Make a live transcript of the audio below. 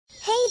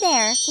Hey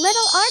there,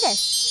 little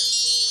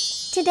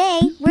artists! Today,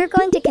 we're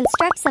going to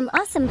construct some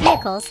awesome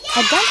vehicles,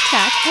 a dump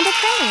truck and a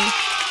crane.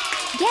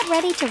 Get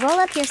ready to roll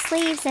up your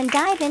sleeves and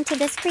dive into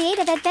this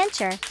creative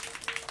adventure.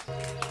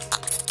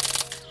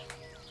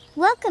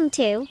 Welcome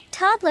to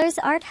Toddlers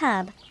Art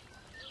Hub.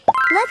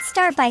 Let's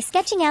start by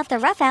sketching out the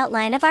rough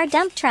outline of our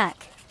dump truck.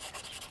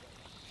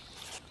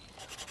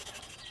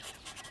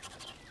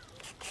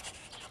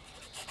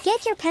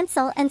 Get your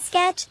pencil and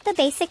sketch the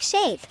basic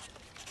shape.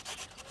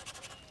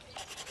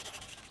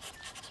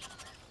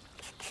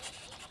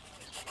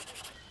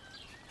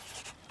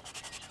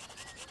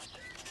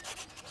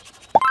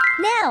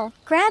 Now,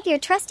 grab your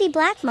trusty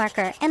black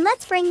marker and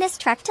let's bring this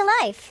truck to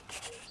life.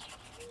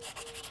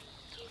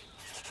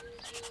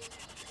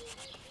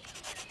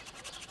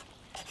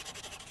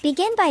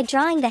 Begin by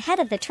drawing the head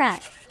of the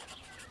truck,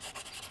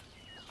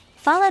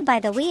 followed by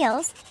the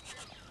wheels,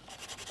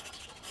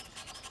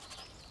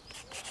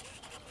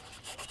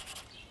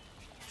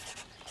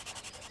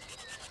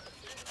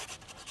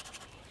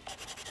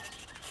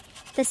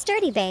 the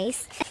sturdy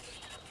base,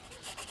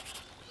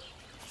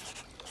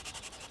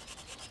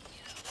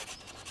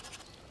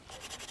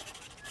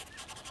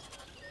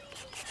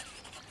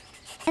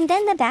 and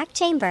then the back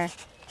chamber.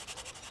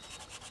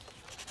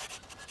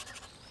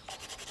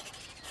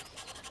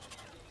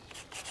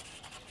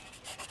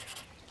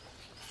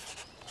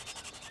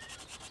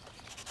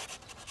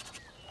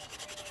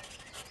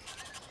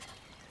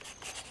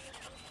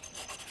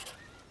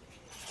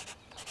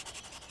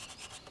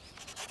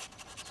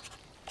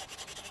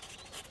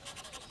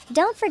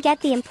 Don't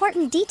forget the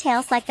important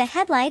details like the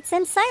headlights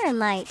and siren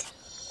light.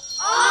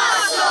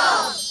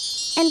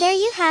 Awesome! And there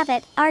you have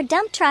it, our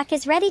dump truck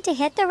is ready to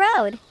hit the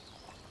road.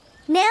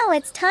 Now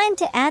it's time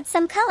to add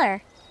some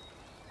color.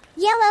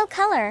 Yellow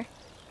color.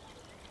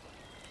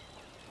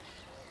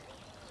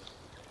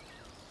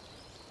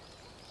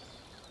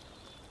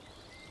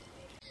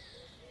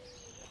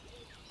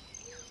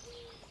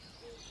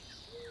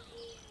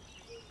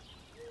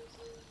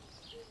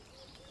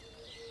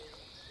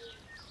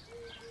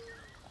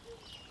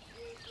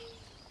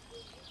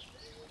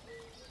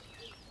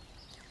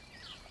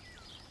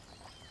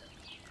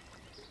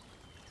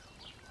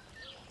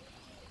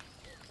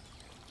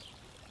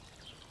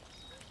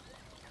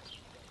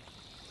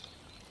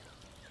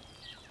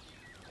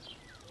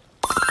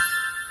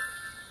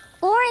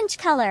 Orange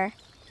color.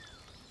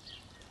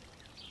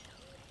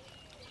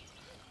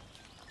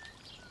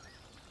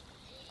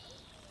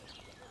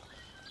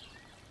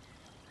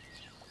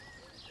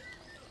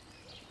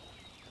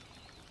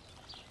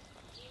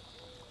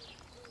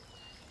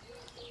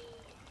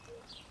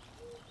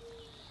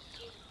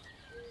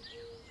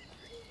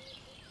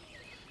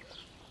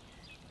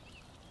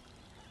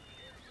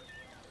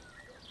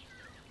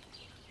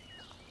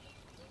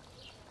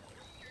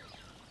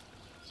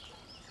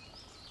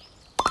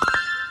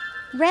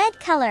 Red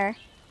color.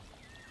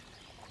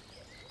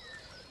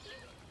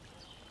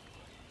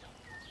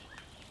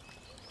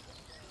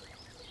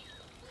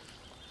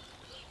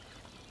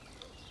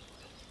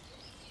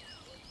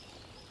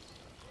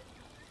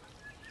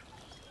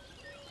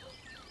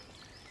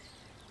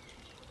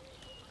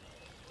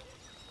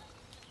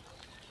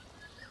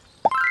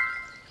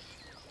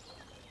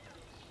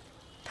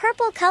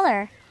 Purple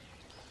color.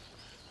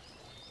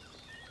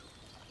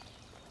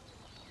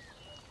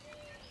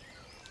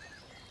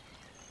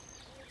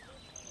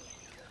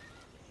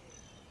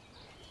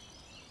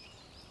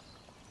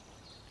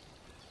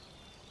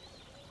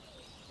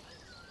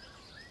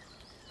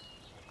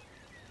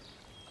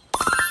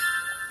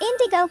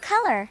 Indigo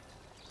color.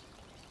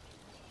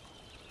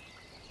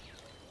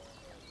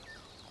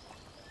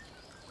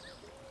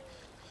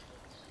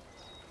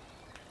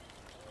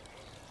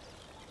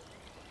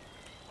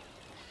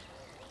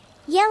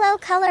 Yellow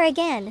color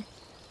again.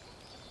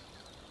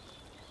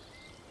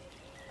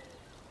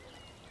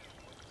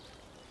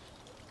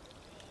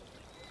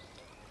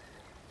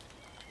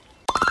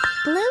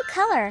 Blue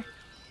color.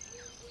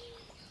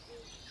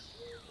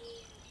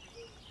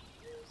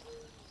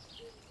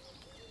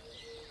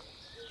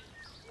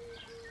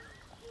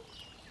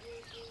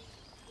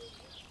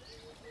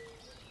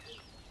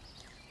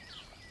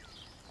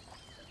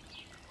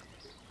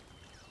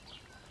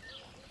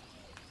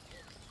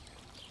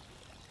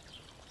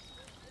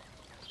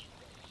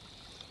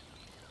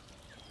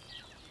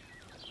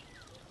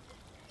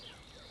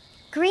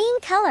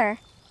 Green color.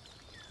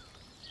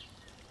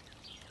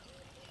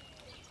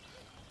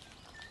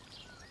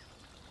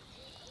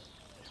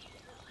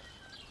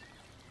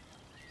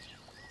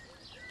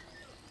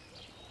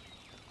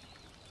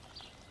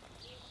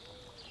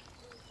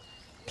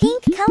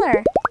 Pink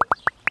color.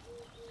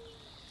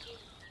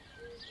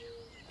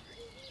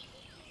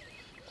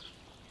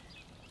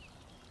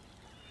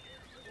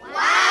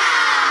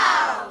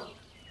 Wow!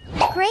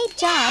 Great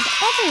job,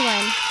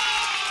 everyone!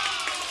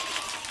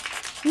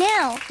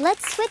 Now,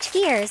 let's switch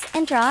gears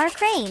and draw our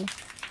crane.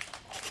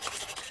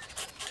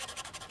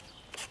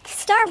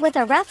 Start with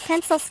a rough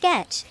pencil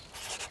sketch.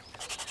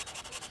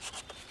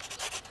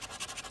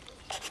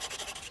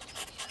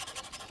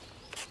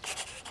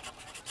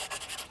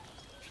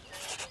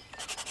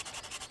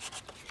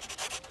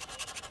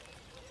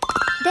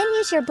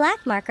 Use your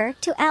black marker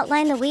to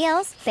outline the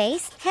wheels,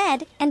 base,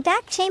 head, and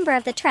back chamber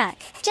of the truck,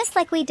 just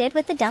like we did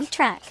with the dump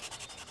truck.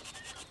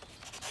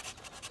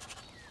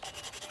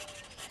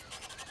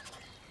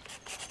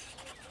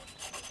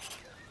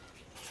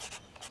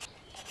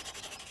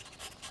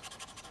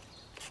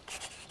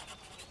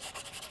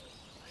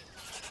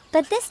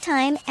 But this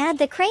time, add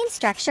the crane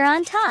structure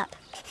on top.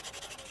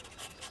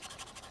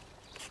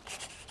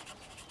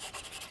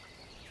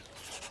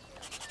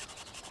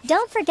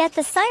 Don't forget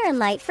the siren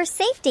light for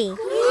safety.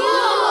 Cool!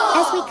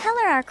 As we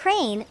color our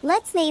crane,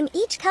 let's name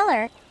each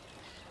color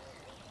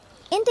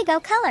indigo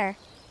color.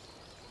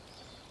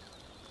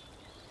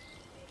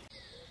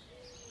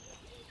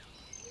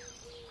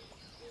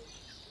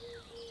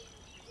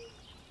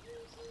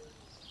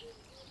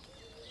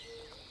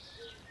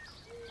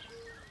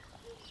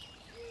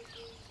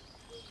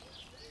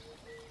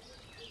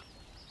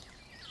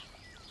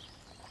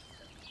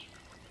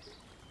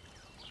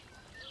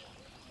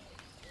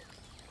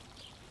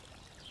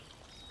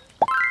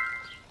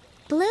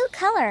 Blue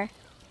color.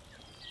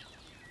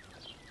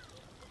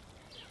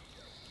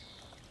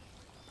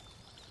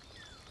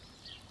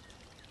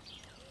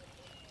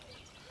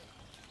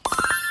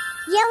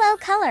 Yellow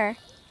color.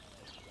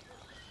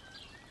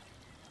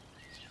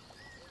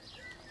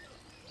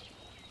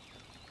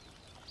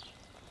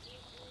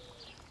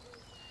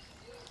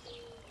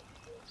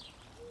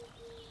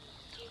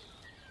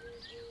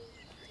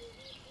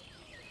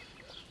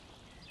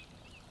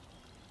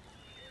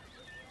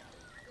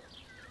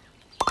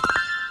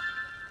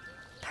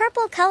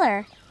 Purple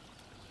color.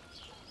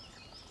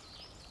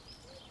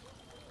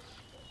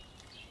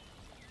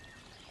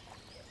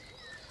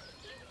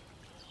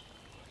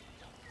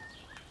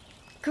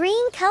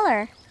 Green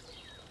color.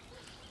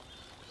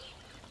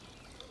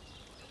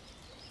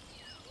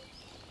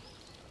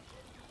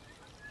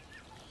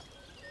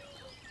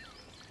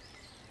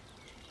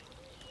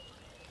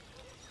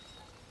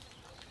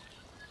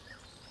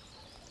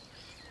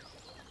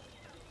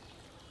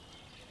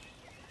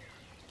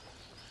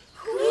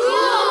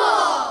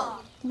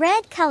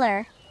 Red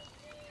color.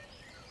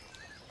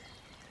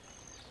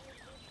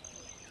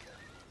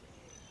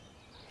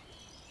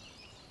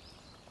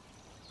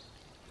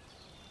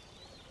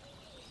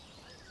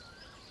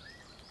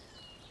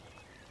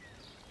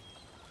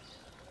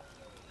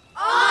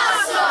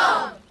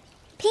 Awesome!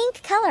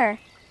 Pink color.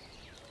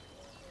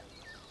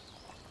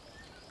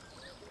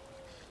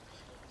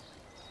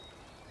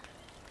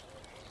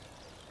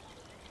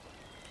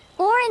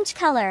 Orange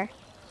color.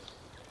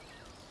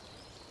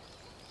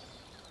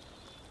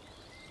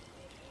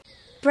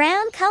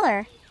 Brown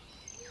color.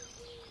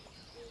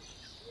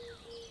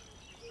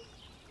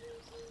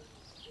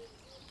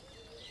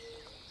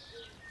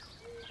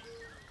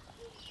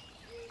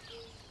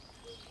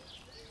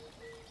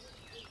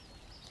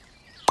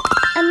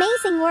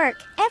 Amazing work,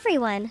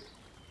 everyone!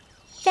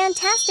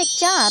 Fantastic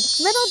job,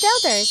 little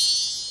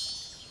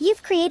builders!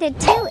 You've created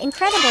 2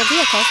 incredible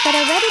vehicles that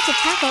are ready to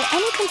tackle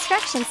any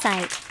construction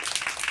site.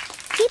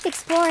 Keep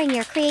exploring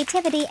your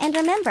creativity and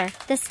remember,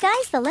 the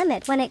sky's the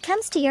limit when it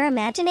comes to your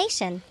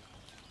imagination.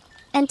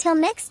 Until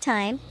next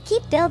time,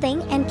 keep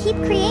building and keep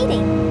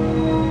creating.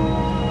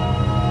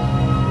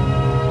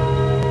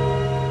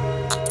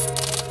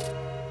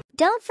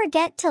 Don't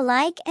forget to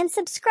like and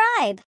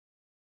subscribe.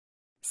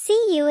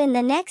 See you in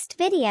the next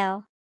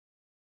video.